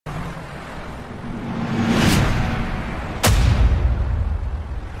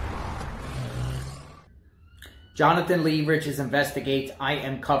Jonathan Lee Riches Investigates. I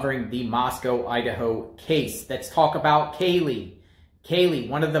am covering the Moscow, Idaho case. Let's talk about Kaylee. Kaylee,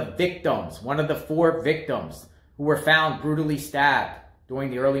 one of the victims, one of the 4 victims who were found brutally stabbed during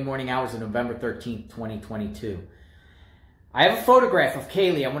the early morning hours of November 13th, 2022. I have a photograph of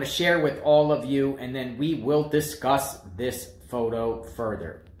Kaylee I want to share with all of you, and then we will discuss this photo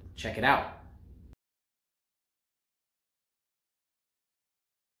further. Check it out.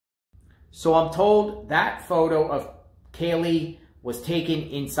 So I'm told that photo of Kaylee was taken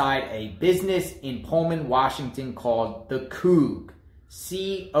inside a business in Pullman, Washington called the Coug.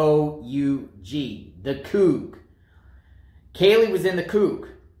 C-O-U-G. The Coug. Kaylee was in the Coug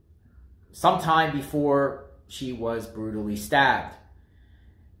sometime before she was brutally stabbed.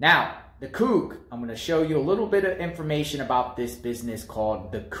 Now, the Coug, I'm going to show you a little bit of information about this business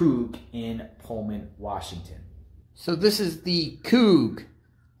called the Coug in Pullman, Washington. So this is the Coug,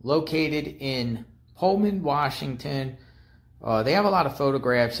 located in Pullman, Washington. They have a lot of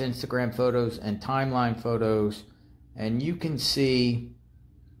photographs, Instagram photos and timeline photos, and you can see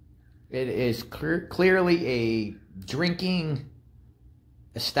it is clearly a drinking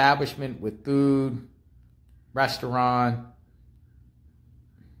establishment with food, restaurant.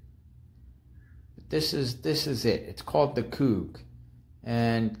 This is it. It's called the Coug,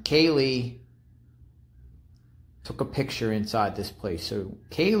 and Kaylee took a picture inside this place. So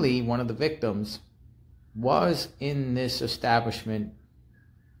Kaylee, one of the victims, was in this establishment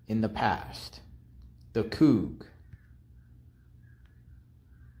in the past, the Coug.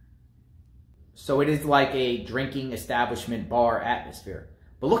 So it is like a drinking establishment bar atmosphere.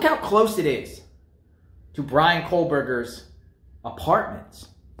 But look how close it is to Bryan Kohberger's apartments.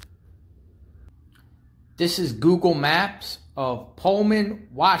 This is Google Maps of Pullman,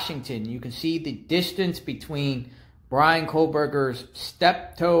 Washington. You can see the distance between Bryan Kohberger's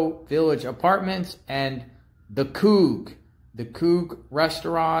Steptoe Village apartments and the Coug. The Coug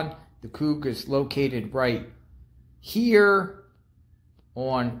restaurant. The Coug is located right here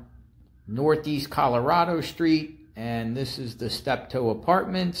on Northeast Colorado Street. And this is the Steptoe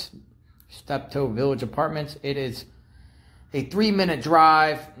Apartments. Steptoe Village Apartments. It is a 3-minute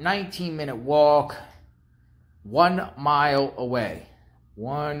drive, 19-minute walk. 1 mile away.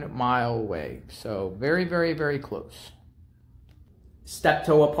 1 mile away. So very, very, very close.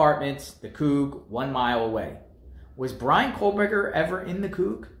 Steptoe Apartments, the Coug, 1 mile away. Was Bryan Kohberger ever in the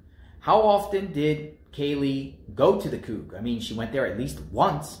Coug? How often did Kaylee go to the Coug? I mean, she went there at least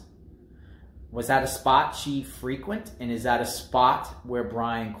once. Was that a spot she frequent? And is that a spot where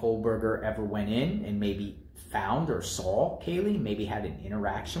Bryan Kohberger ever went in and maybe found or saw Kaylee? Maybe had an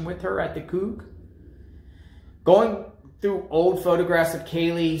interaction with her at the Coug? Going through old photographs of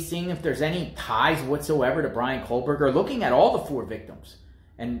Kaylee, seeing if there's any ties whatsoever to Bryan Kohberger, looking at all the 4 victims.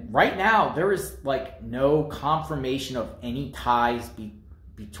 And right now, there is like no confirmation of any ties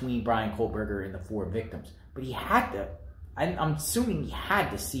between Bryan Kohberger and the 4 victims. But he had to, I'm assuming he had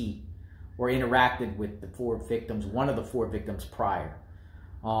to see or interacted with the 4 victims, one of the 4 victims prior.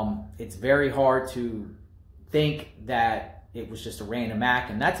 It's very hard to think that it was just a random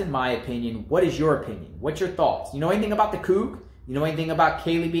act, and that's in my opinion. What is your opinion? What's your thoughts? You know anything about the Coug? You know anything about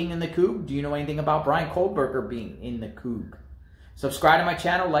Kaylee being in the Coug? Do you know anything about Bryan Kohberger being in the Coug? Subscribe to my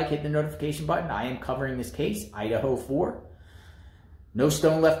channel, like, hit the notification button. I am covering this case, Idaho 4. No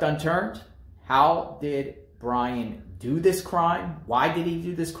stone left unturned. How did Bryan do this crime? Why did he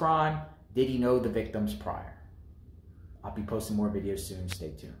do this crime? Did he know the victims prior? I'll be posting more videos soon.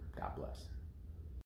 Stay tuned. God bless.